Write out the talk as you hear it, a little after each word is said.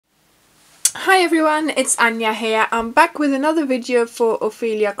Hi everyone, it's Anya here. I'm back with another video for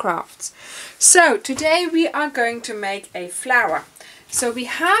Ophelia Crafts. So today we are going to make a flower. So we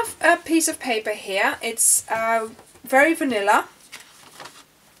have a piece of paper here. It's very vanilla,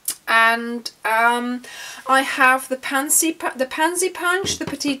 and I have the pansy punch, the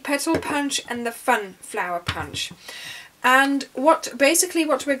petite petal punch, and the fun flower punch. And what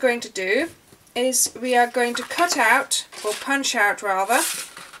we're going to do is we are going to cut out, or punch out rather,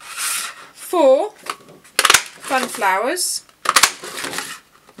 4 fun flowers,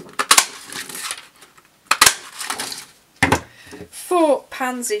 4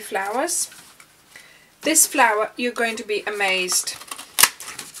 pansy flowers. This flower, you're going to be amazed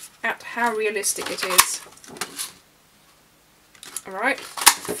at how realistic it is. Alright,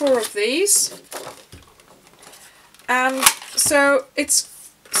 4 of these. And so it's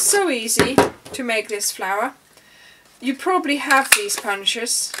so easy to make this flower. You probably have these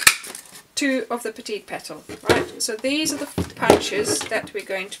punches. 2 of the petite petal, right? So these are the punches that we're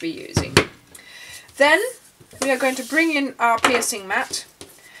going to be using. Then we are going to bring in our piercing mat.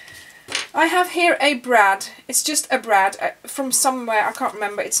 I have here a brad. It's just a brad from somewhere, I can't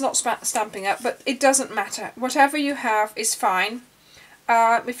remember. It's not Stampin' Up, but it doesn't matter. Whatever you have is fine.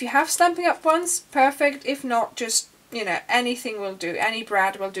 If you have Stampin' Up ones, perfect. If not, just, you know, anything will do. Any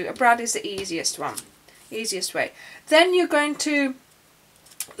brad will do. A brad is the easiest one, easiest way. Then you're going to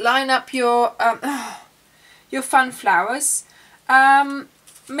line up your fun flowers.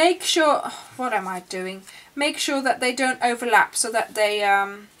 Make sure, what am I doing? Make sure that they don't overlap, so that they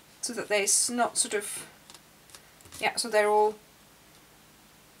not sort of, yeah, so they're all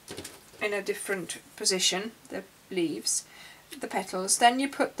in a different position, the leaves, the petals. Then you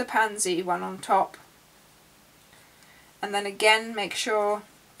put the pansy one on top, and then again make sure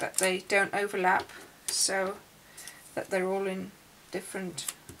that they don't overlap, so that they're all in different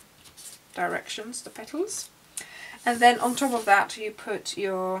directions, the petals. And then on top of that you put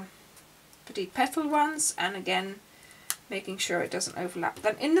your petite petal ones, and again making sure it doesn't overlap.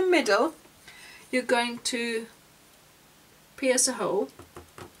 Then in the middle you're going to pierce a hole,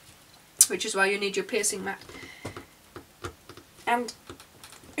 which is why you need your piercing mat, and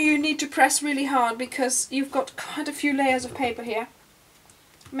you need to press really hard because you've got quite a few layers of paper here.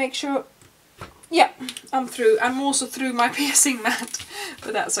 Make sure, yeah, I'm through. I'm also through my piercing mat,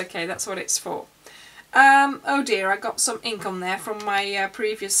 but that's okay, that's what it's for. Oh dear, I got some ink on there from my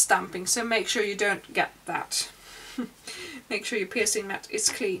previous stamping, so make sure you don't get that. Make sure your piercing mat is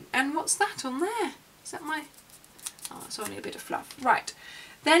clean. And what's that on there? Is that my... oh, it's only a bit of fluff. Right,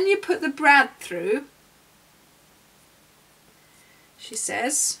 then you put the brad through, she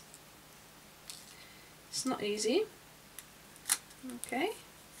says. It's not easy. Okay.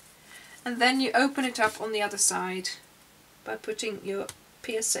 And then you open it up on the other side by putting your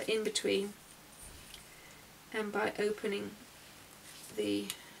piercer in between and by opening the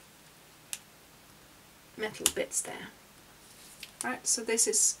metal bits there. Right, so this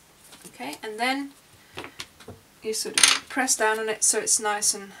is okay, and then you sort of press down on it so it's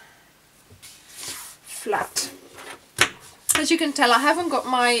nice and flat. As you can tell, I haven't got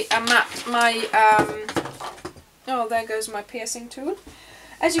my oh, there goes my piercing tool.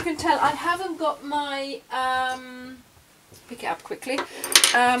 As you can tell, I haven't got my, pick it up quickly,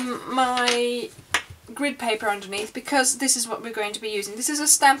 my grid paper underneath, because this is what we're going to be using. This is a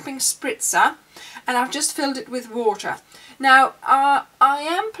stamping spritzer, and I've just filled it with water. Now, I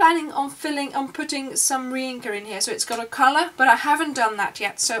am planning on putting some re-inker in here, so it's got a colour, but I haven't done that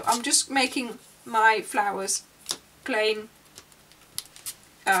yet, so I'm just making my flowers plain,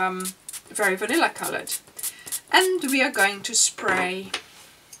 very vanilla coloured. And we are going to spray.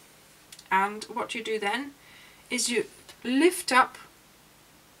 And what you do then is you lift up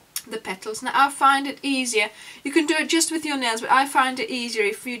the petals. Now I find it easier, you can do it just with your nails, but I find it easier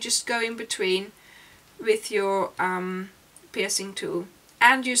if you just go in between with your piercing tool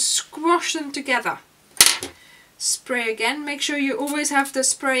and you squash them together. Spray again. Make sure you always have the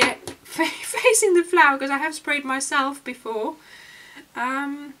sprayer facing the flower, because I have sprayed myself before.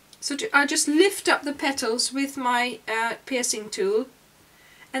 So I just lift up the petals with my piercing tool,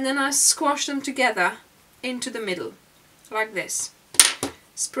 and then I squash them together into the middle, like this.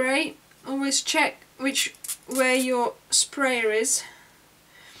 Spray, always check where your sprayer is.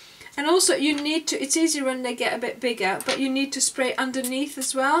 And also you need to, it's easier when they get a bit bigger, but you need to spray underneath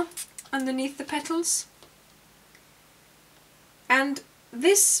as well, underneath the petals. And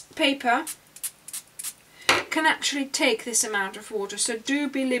this paper can actually take this amount of water, so do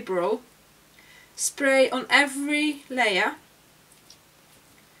be liberal. Spray on every layer.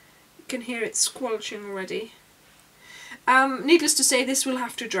 You can hear it squelching already. Needless to say, this will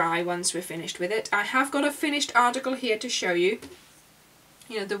have to dry once we're finished with it. I have got a finished article here to show you.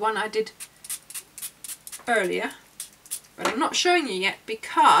 You know, the one I did earlier. But I'm not showing you yet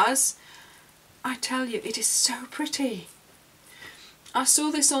because I tell you, it is so pretty. I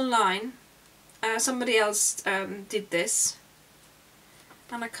saw this online. Somebody else did this.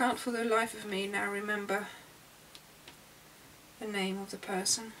 And I can't for the life of me now remember the name of the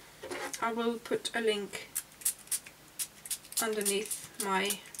person. I will put a link underneath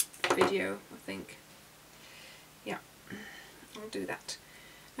my video, I think. Yeah, I'll do that.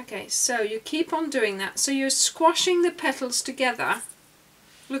 Okay, so you keep on doing that. So you're squashing the petals together.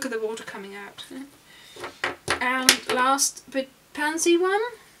 Look at the water coming out. And last bit pansy one.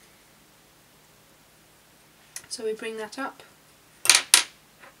 So we bring that up.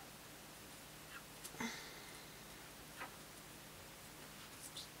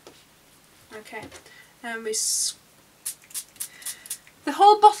 Okay, and the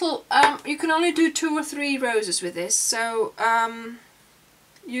whole bottle, you can only do 2 or 3 roses with this, so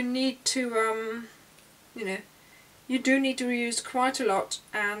you need to, you know, you do need to reuse quite a lot,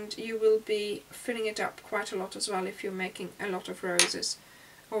 and you will be filling it up quite a lot as well if you're making a lot of roses,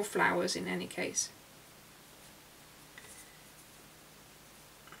 or flowers in any case.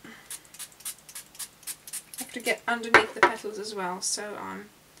 You have to get underneath the petals as well, so I'm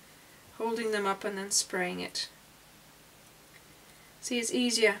holding them up and then spraying it. See, it's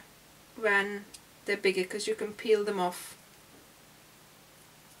easier when they're bigger because you can peel them off.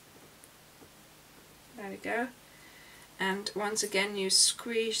 There we go. And once again you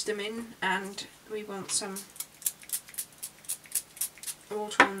squeeze them in, and we want some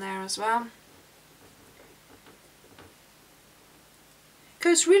water on there as well.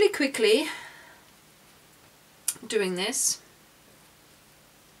 Goes really quickly doing this.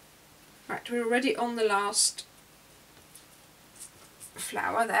 Right, we're already on the last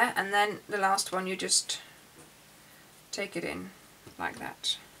flower there, and then the last one you just take it in like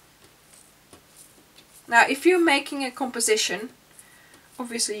that. Now if you're making a composition,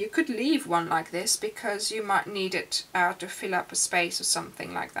 obviously you could leave one like this because you might need it to fill up a space or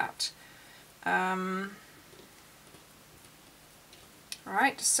something like that. Alright,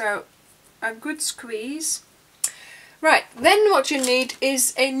 so a good squeeze. Right, then what you need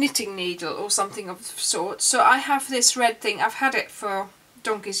is a knitting needle or something of the sort. So I have this red thing. I've had it for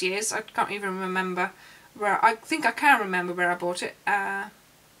donkey's years. I can't even remember where. I think I can remember where I bought it,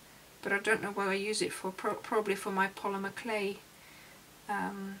 but I don't know what I use it for. Probably for my polymer clay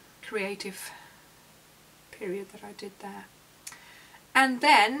creative period that I did there. And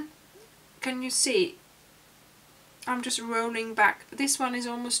then, can you see? I'm just rolling back. This one is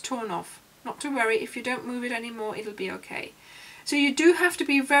almost torn off. Not to worry, if you don't move it anymore, it'll be okay. So you do have to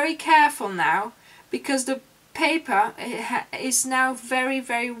be very careful now, because the paper is now very,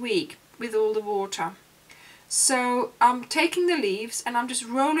 very weak with all the water. So I'm taking the leaves and I'm just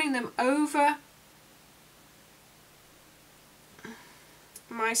rolling them over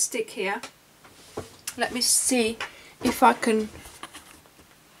my stick here. Let me see if I can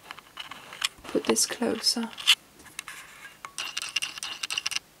put this closer.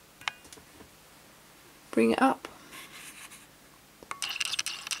 Bring it up.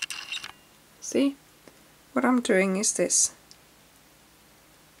 See? What I'm doing is this.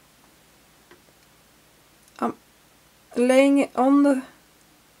 I'm laying it on the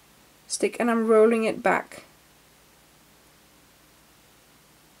stick and I'm rolling it back.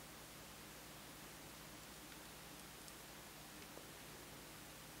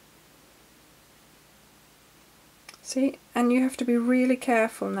 See? And you have to be really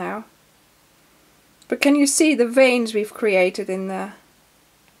careful now. But can you see the veins we've created in there?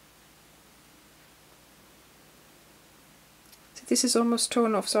 So this is almost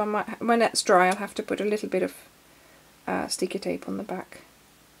torn off, so I might, when it's dry, I'll have to put a little bit of sticky tape on the back.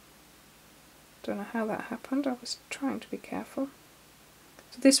 Don't know how that happened. I was trying to be careful.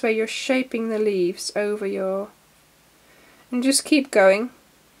 So this way you're shaping the leaves over your, and just keep going.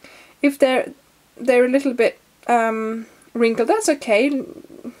 If they're a little bit wrinkled, that's okay.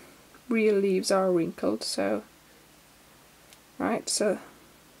 Real leaves are wrinkled, so right, so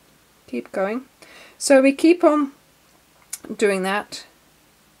keep going. So we keep on doing that,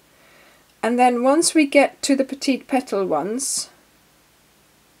 and then once we get to the petite petal ones,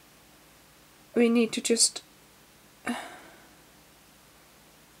 we need to just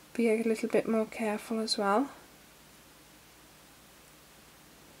be a little bit more careful as well.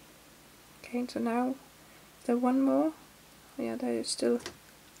 Okay, so now is there one more? Yeah, there is still.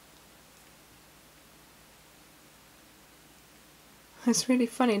 It's really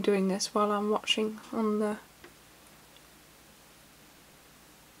funny doing this while I'm watching on the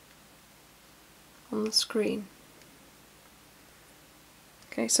on the screen.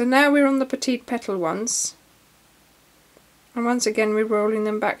 Okay, so now we're on the petite petal ones. And once again we're rolling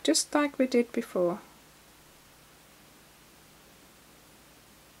them back just like we did before.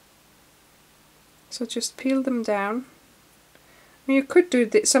 So just peel them down. You could do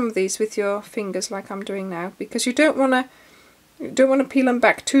some of these with your fingers like I'm doing now, because you don't want to peel them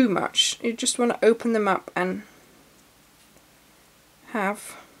back too much. You just want to open them up and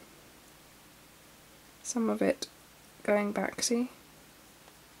have some of it going back, see?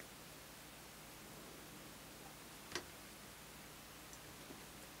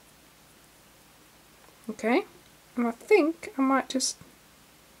 Okay, and I think I might just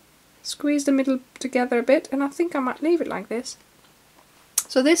squeeze the middle together a bit, and I think I might leave it like this.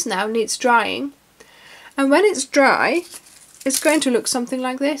 So this now needs drying, and when it's dry it's going to look something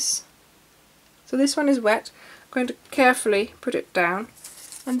like this. So this one is wet, I'm going to carefully put it down,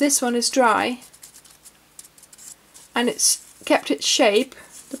 and this one is dry and it's kept its shape,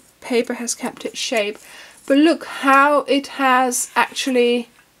 the paper has kept its shape, but look how it has actually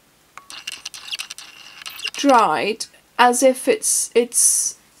dried, as if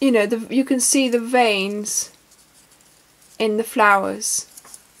it's you know, you can see the veins in the flowers.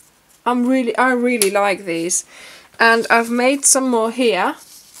 I really like these, and I've made some more here.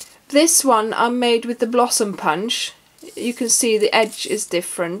 This one I made with the blossom punch. You can see the edge is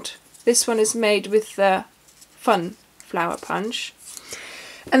different. This one is made with the fun flower punch.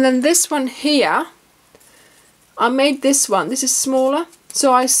 And then this one here, I made this one. This is smaller,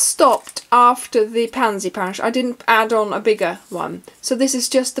 so I stopped after the pansy punch. I didn't add on a bigger one. So this is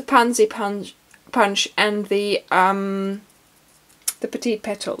just the pansy punch and the petite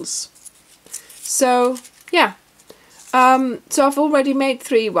petals. So yeah, so I've already made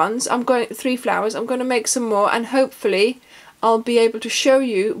three flowers. I'm going to make some more, and hopefully I'll be able to show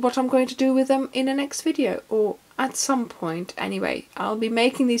you what I'm going to do with them in the next video, or at some point anyway. I'll be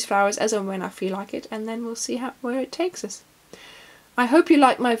making these flowers as and when I feel like it, and then we'll see where it takes us. I hope you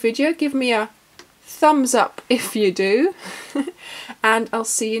like my video. Give me a thumbs up if you do, and I'll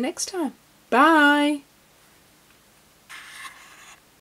see you next time. Bye!